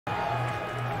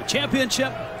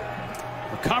Championship,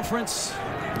 the Conference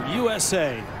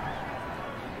USA.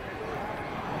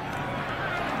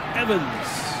 Evans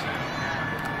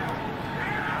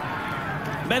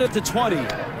met at the 20,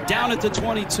 down at the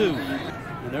 22.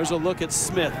 And there's a look at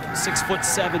Smith,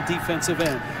 6'7" defensive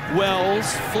end.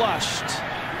 Wells flushed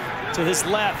to his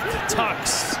left,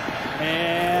 tucks,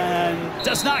 and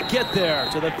does not get there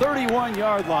to the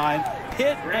 31-yard line.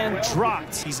 Hit and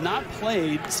dropped. He's not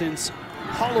played since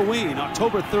Halloween,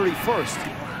 October 31st.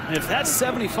 And if that's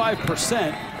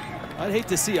 75%, I'd hate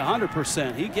to see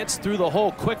 100%. He gets through the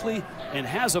hole quickly and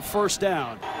has a first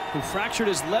down. Who fractured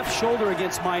his left shoulder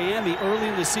against Miami early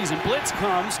in the season. Blitz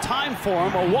comes, time for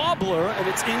him, a wobbler, and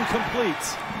it's incomplete.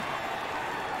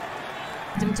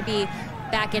 Him to be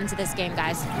back into this game,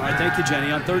 guys. All right, thank you,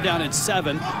 Jenny. On 3rd down and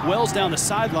 7, Wells down the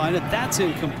sideline, and that's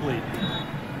incomplete.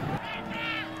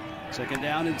 2nd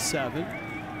down and 7.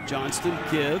 Johnston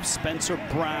gives, Spencer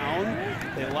Brown.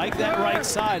 They like that right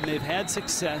side, and they've had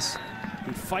success.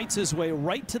 He fights his way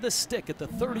right to the stick at the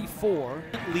 34.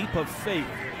 Leap of faith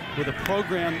with a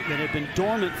program that had been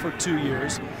dormant for 2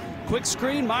 years. Quick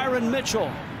screen, Myron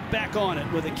Mitchell back on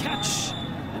it with a catch.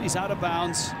 And he's out of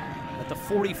bounds at the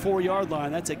 44-yard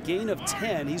line. That's a gain of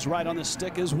 10. He's right on the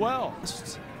stick as well.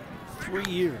 3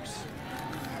 years.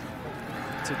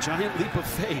 It's a giant leap of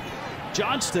faith.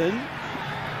 Johnston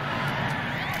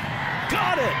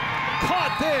got it.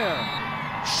 Caught there.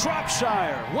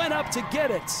 Shropshire went up to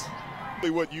get it.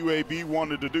 What UAB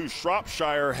wanted to do.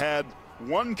 Shropshire had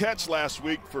 1 catch last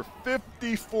week for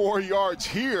 54 yards.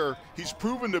 Here, he's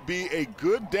proven to be a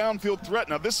good downfield threat.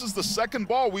 Now, this is the 2nd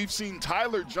ball we've seen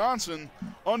Tyler Johnson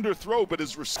underthrow, but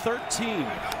his 13.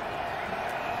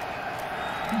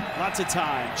 Lots of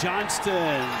time.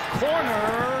 Johnston,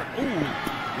 corner. Ooh,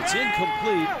 it's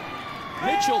incomplete.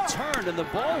 Mitchell turned, and the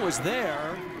ball was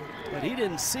there, but he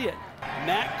didn't see it.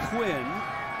 Matt Quinn.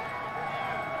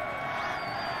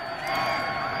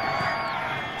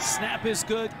 Snap is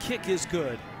good, kick is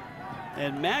good.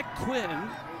 And Matt Quinn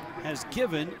has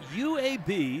given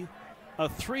UAB a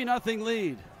 3-0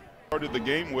 lead. Started the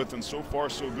game with, and so far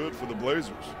so good for the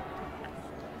Blazers.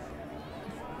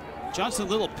 Johnson,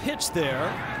 little pitch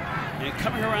there, and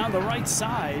coming around the right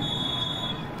side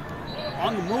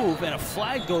on the move, and a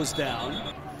flag goes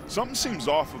down. Something seems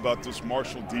off about this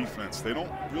Marshall defense. They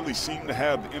don't really seem to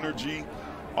have energy.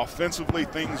 Offensively,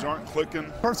 things aren't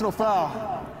clicking. Personal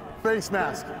foul. Face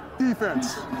mask,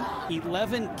 defense.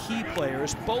 11 key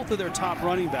players, both of their top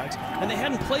running backs, and they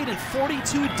hadn't played in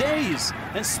 42 days.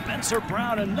 And Spencer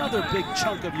Brown, another big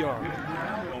chunk of yards.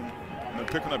 And they're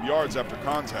picking up yards after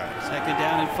contact. 2nd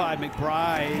down and 5,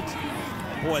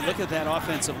 McBride. Boy, look at that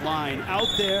offensive line. Out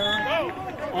there,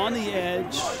 on the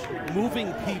edge,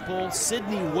 moving people.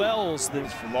 Sidney Wells,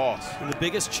 the loss. And the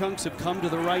biggest chunks have come to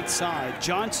the right side.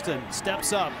 Johnston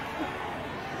steps up.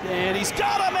 And he's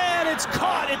got him, and it's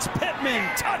caught. It's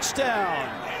Pittman. Touchdown.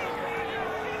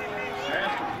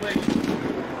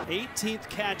 18th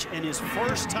catch and his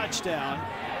first touchdown.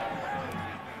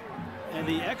 And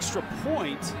the extra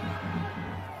point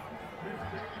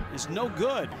is no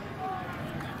good.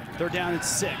 3rd down and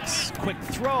 6. Quick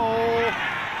throw.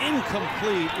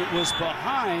 Incomplete. It was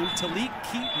behind Talik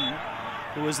Keaton,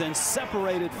 who was then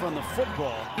separated from the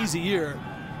football. Easy year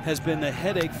has been the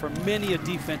headache for many a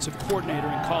defensive coordinator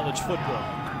in college football.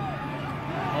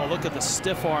 Oh, look at the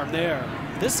stiff arm there.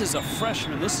 This is a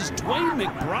freshman. This is Dwayne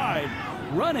McBride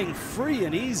running free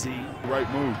and easy. Right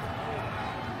move.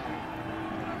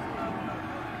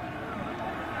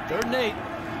 3rd and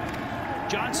 8.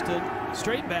 Johnston,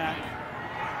 straight back,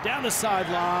 down the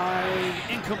sideline,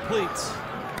 incomplete.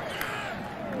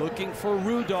 Looking for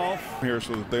Rudolph. Here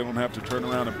so that they don't have to turn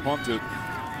around and punt it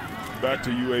back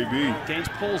to UAB. Gaines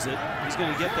pulls it. He's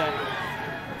going to get that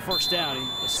first down. He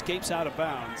escapes out of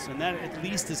bounds, and that at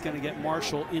least is going to get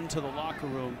Marshall into the locker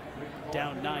room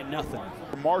down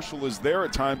 9-0. Marshall is there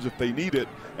at times if they need it,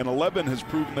 and 11 has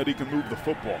proven that he can move the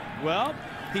football. Well,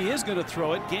 he is going to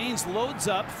throw it. Gaines loads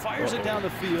up, fires it down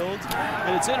the field,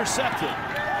 and it's intercepted.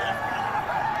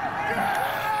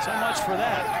 So much for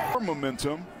that.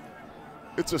 Momentum.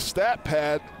 It's a stat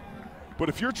pad, but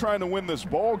if you're trying to win this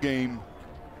ball game,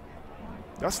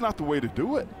 that's not the way to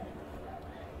do it.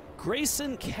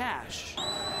 Grayson Cash.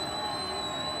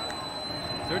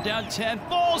 3rd down 10.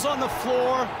 Ball's on the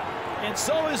floor. And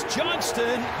so is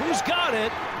Johnston. Who's got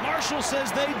it? Marshall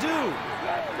says they do.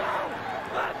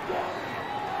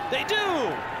 They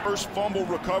do. First fumble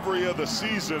recovery of the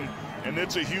season, and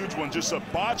it's a huge one. Just a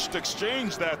botched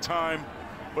exchange that time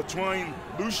between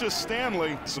Lucius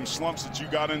Stanley. Some slumps that you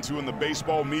got into in the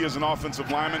baseball, me as an offensive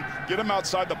lineman. Get him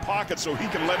outside the pocket so he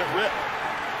can let it rip.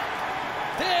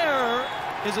 There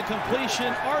is a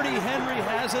completion. Artie Henry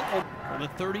has it. And from the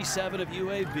 37 of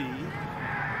UAB,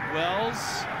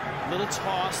 Wells, little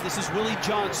toss. This is Willie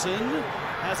Johnson.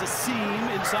 Has a seam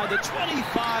inside the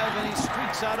 25, and he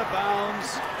streaks out of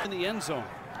bounds in the end zone.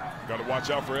 Got to watch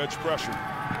out for edge pressure.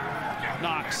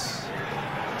 Knox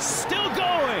still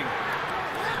going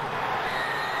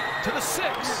to the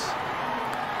 6.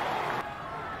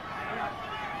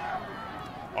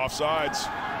 Offsides.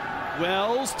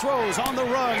 Wells throws on the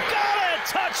run. Got it!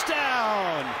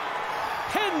 Touchdown!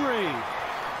 Henry.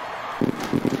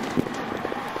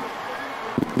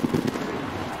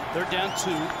 They're down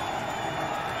 2.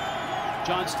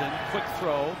 Johnston, quick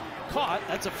throw. Caught.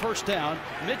 That's a first down.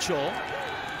 Mitchell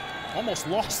almost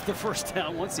lost the first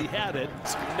down once he had it.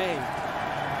 It's May.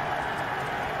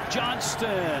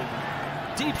 Johnston.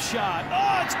 Deep shot.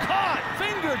 Oh, it's caught.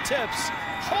 Fingertips.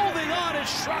 Holding on is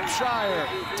Shropshire.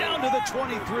 Down to the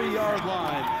 23-yard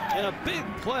line. And a big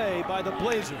play by the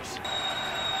Blazers.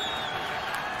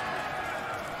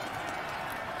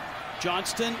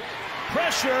 Johnston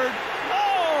pressured.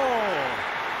 Oh!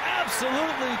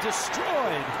 Absolutely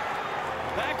destroyed.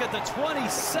 Back at the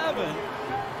 27.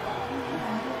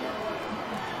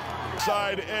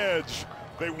 Side edge.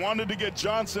 They wanted to get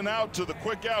Johnson out to the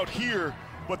quick out here,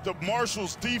 but the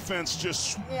Marshall's defense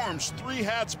just swarms. 3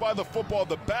 hats by the football.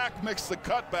 The back makes the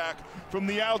cutback from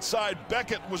the outside.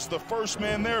 Beckett was the first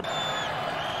man there.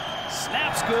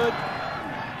 Snap's good.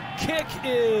 Kick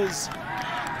is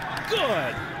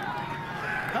good.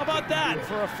 How about that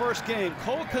for a first game?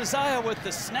 Cole Kazaya with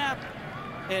the snap,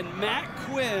 and Matt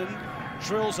Quinn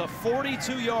drills a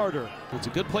 42-yarder. It's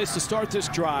a good place to start this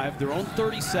drive. Their own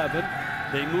 37.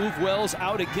 They move Wells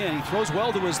out again. He throws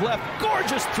well to his left.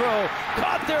 Gorgeous throw.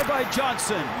 Caught there by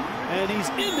Johnson. And he's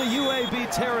into UAB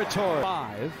territory.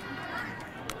 5.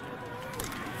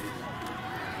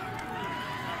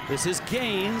 This is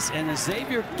Gaines, and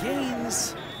Xavier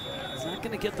Gaines is not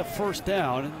going to get the first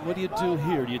down. And what do you do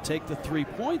here? Do you take the 3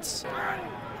 points?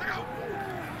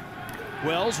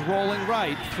 Wells rolling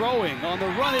right, throwing on the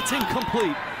run. It's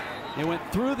incomplete. It went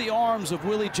through the arms of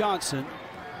Willie Johnson,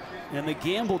 and the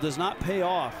gamble does not pay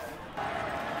off.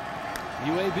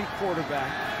 UAB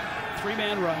quarterback,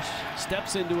 3-man rush,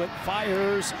 steps into it,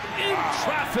 fires in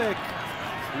traffic,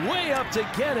 way up to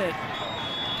get it.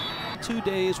 2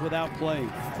 days without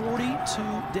playing,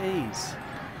 42 days.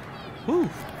 Whew.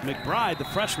 McBride, the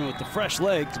freshman with the fresh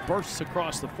legs, bursts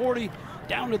across the 40,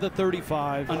 down to the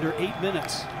 35, under 8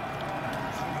 minutes.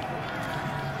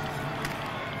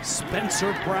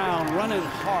 Spencer Brown running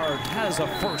hard, has a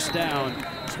first down,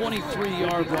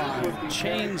 23-yard line.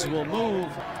 Chains will move.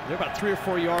 They're about 3 or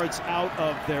 4 yards out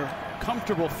of their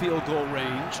comfortable field goal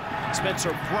range.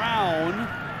 Spencer Brown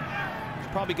is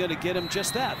probably going to get him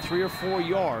just that, 3 or 4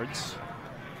 yards.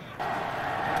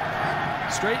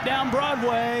 Straight down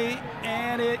Broadway,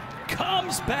 and it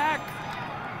comes back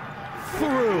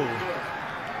through.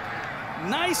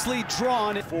 Nicely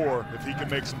drawn. 4 if he can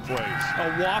make some plays.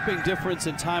 A whopping difference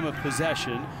in time of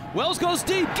possession. Wells goes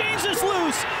deep, Gaines is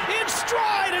loose, in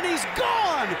stride, and he's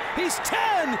gone. He's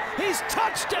 10, he's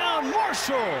touchdown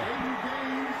Marshall.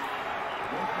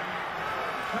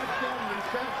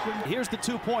 Here's the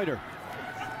 2-pointer.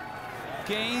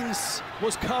 Gaines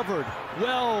was covered.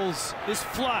 Wells is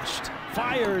flushed,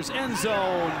 fires end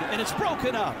zone, and it's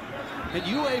broken up. And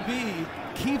UAB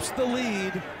keeps the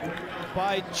lead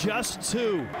by just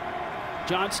 2.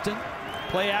 Johnston,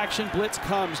 play action, blitz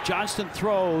comes. Johnston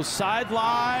throws,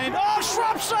 sideline. Oh,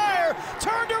 Shropshire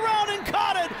turned around and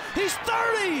caught it. He's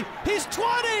 30, he's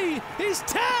 20, he's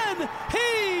 10.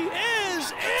 He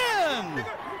is in.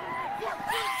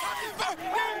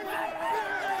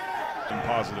 And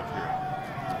positive here.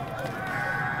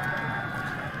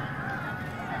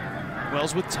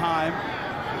 Wells with time.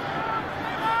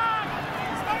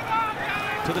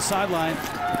 To the sideline.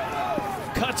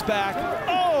 Cuts back.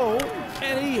 Oh,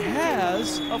 and he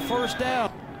has a first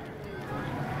down.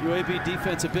 UAB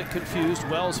defense a bit confused.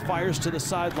 Wells fires to the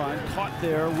sideline. Caught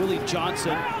there. Willie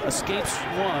Johnson escapes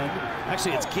one.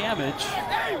 Actually, it's Gamage.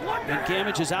 And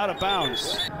Gamage is out of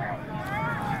bounds.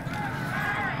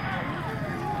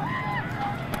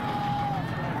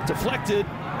 Deflected.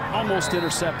 Almost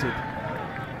intercepted.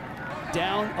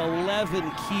 Down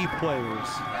 11 key players.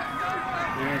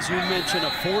 And as you mentioned, a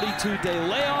 42-day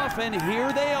layoff, and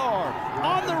here they are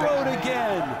on the road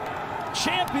again.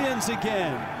 Champions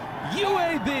again.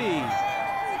 UAB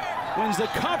wins the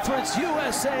Conference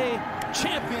USA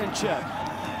Championship.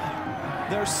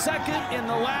 Their second in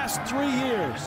the last 3 years.